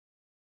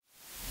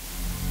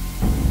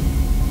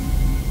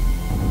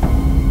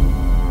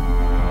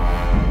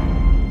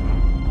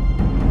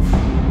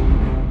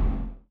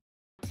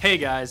Hey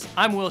guys,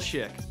 I'm Will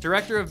Schick,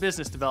 Director of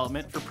Business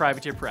Development for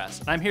Privateer Press,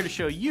 and I'm here to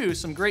show you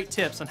some great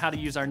tips on how to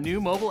use our new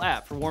mobile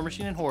app for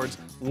Warmachine and Hordes,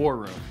 War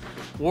Room.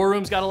 War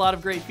Room's got a lot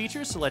of great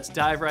features, so let's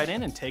dive right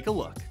in and take a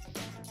look.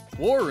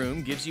 War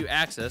Room gives you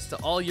access to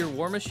all your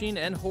Warmachine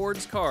and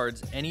Hordes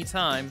cards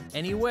anytime,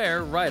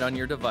 anywhere, right on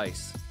your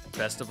device.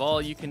 Best of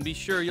all, you can be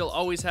sure you'll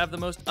always have the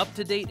most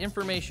up-to-date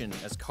information,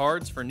 as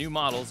cards for new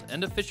models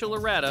and official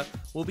errata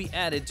will be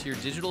added to your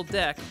digital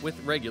deck with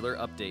regular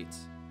updates.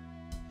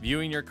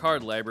 Viewing your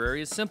card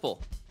library is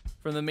simple.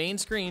 From the main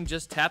screen,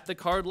 just tap the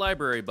Card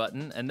Library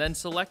button and then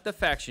select the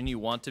faction you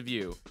want to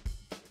view.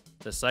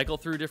 To cycle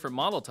through different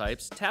model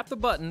types, tap the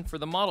button for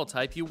the model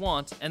type you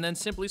want and then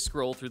simply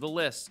scroll through the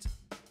list.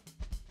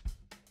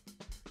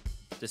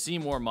 To see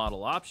more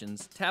model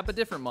options, tap a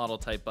different model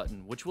type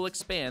button, which will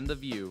expand the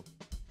view.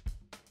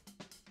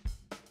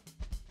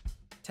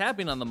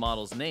 Tapping on the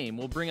model's name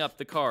will bring up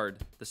the card.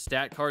 The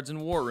stat cards in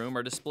War Room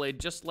are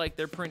displayed just like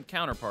their print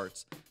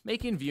counterparts,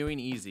 making viewing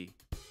easy.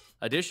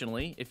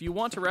 Additionally, if you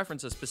want to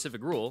reference a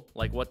specific rule,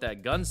 like what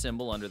that gun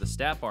symbol under the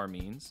stat bar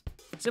means,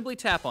 simply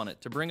tap on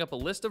it to bring up a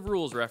list of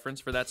rules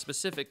reference for that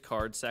specific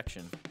card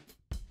section.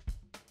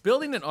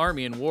 Building an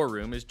army in War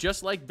Room is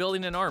just like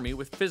building an army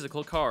with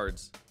physical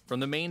cards. From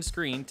the main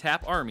screen,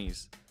 tap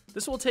Armies.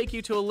 This will take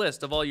you to a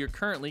list of all your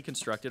currently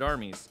constructed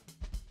armies.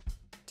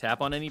 Tap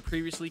on any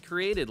previously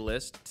created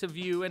list to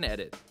view and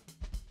edit.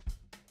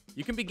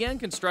 You can begin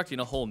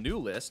constructing a whole new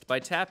list by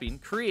tapping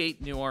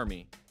Create New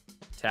Army.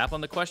 Tap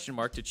on the question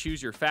mark to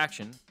choose your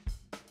faction,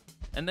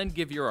 and then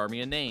give your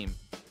army a name.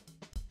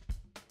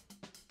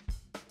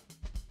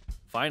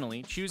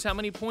 Finally, choose how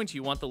many points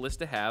you want the list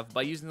to have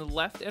by using the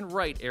left and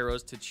right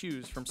arrows to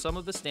choose from some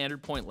of the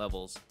standard point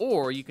levels,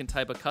 or you can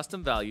type a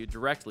custom value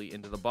directly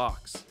into the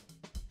box.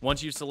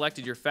 Once you've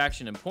selected your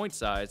faction and point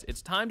size,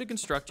 it's time to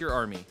construct your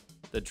army.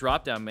 The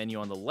drop-down menu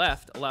on the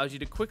left allows you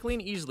to quickly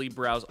and easily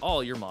browse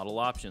all your model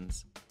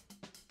options.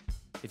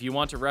 If you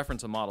want to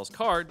reference a model's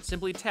card,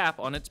 simply tap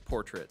on its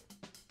portrait.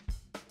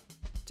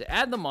 To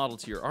add the model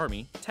to your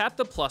army, tap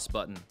the plus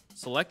button.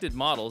 Selected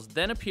models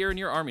then appear in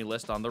your army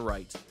list on the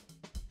right.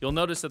 You'll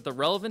notice that the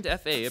relevant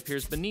FA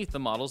appears beneath the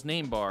model's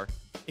name bar.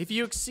 If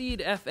you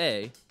exceed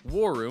FA,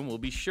 War Room will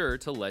be sure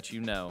to let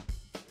you know.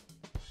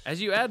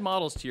 As you add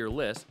models to your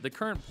list, the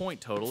current point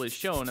total is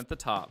shown at the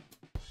top.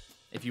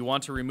 If you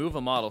want to remove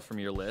a model from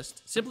your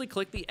list, simply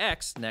click the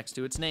X next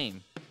to its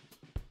name.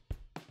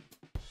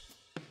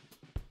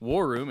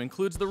 War Room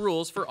includes the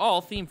rules for all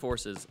theme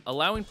forces,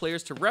 allowing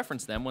players to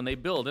reference them when they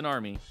build an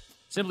army.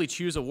 Simply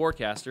choose a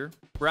warcaster,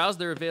 browse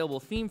their available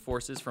theme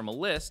forces from a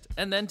list,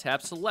 and then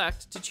tap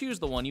Select to choose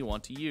the one you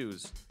want to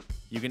use.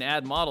 You can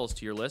add models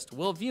to your list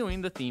while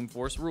viewing the theme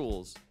force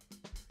rules.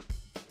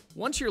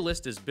 Once your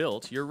list is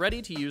built, you're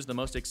ready to use the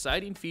most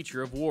exciting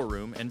feature of War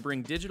Room and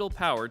bring digital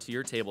power to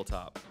your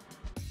tabletop.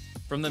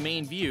 From the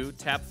main view,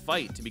 tap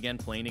Fight to begin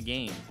playing a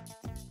game.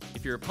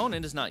 If your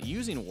opponent is not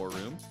using War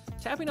Room,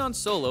 tapping on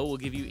Solo will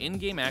give you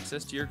in-game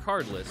access to your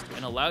card list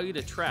and allow you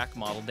to track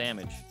model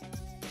damage.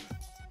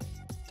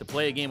 To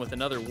play a game with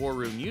another War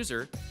Room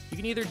user, you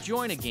can either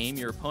join a game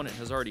your opponent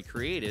has already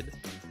created,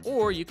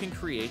 or you can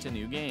create a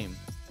new game.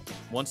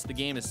 Once the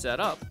game is set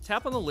up,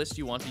 tap on the list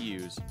you want to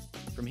use.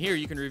 From here,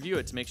 you can review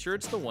it to make sure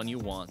it's the one you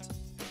want.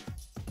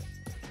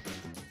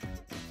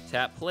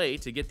 Tap Play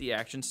to get the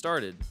action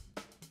started.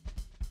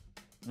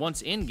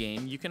 Once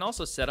in-game, you can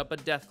also set up a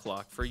death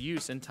clock for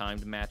use in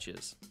timed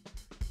matches.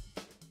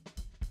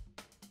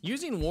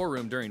 Using War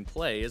Room during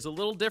play is a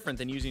little different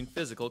than using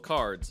physical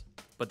cards,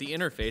 but the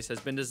interface has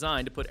been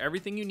designed to put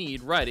everything you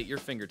need right at your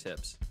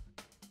fingertips.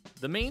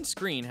 The main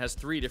screen has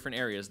 3 different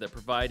areas that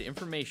provide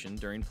information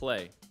during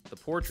play: the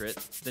portrait,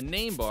 the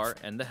name bar,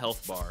 and the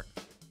health bar.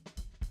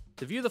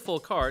 To view the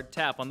full card,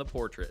 tap on the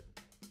portrait.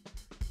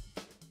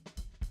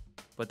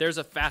 But there's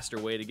a faster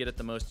way to get at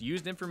the most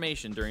used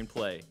information during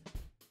play.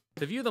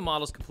 To view the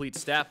model's complete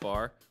stat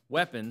bar,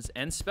 weapons,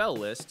 and spell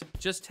list,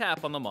 just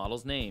tap on the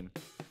model's name.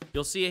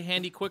 You'll see a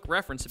handy quick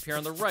reference appear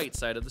on the right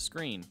side of the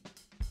screen.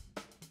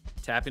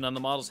 Tapping on the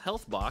model's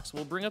health box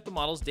will bring up the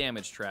model's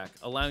damage track,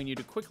 allowing you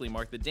to quickly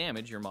mark the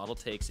damage your model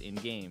takes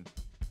in-game.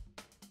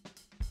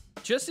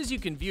 Just as you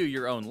can view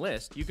your own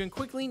list, you can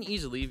quickly and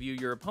easily view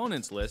your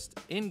opponent's list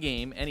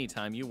in-game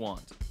anytime you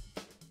want.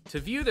 To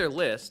view their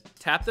list,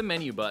 tap the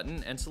menu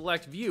button and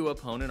select View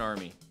Opponent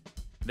Army.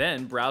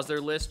 Then browse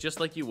their list just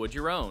like you would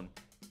your own.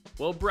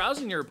 While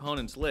browsing your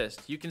opponent's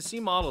list, you can see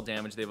model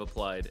damage they've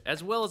applied,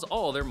 as well as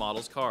all their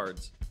model's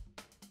cards.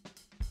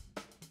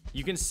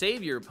 You can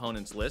save your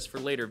opponent's list for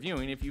later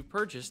viewing if you've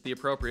purchased the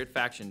appropriate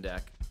faction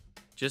deck.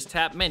 Just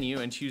tap Menu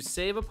and choose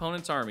Save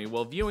Opponent's Army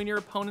while viewing your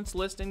opponent's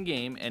list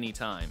in-game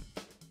anytime.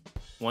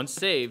 Once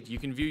saved, you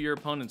can view your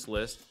opponent's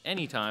list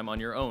anytime on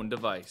your own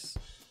device.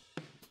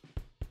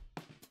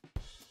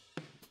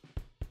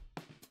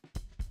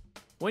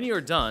 When you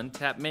are done,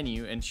 tap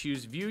Menu and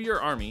choose View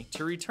Your Army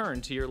to return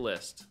to your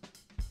list.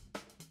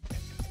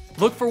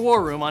 Look for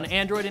War Room on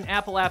Android and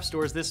Apple App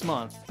Stores this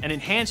month and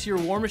enhance your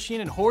Warmachine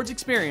and Hordes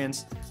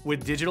experience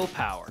with digital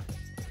power.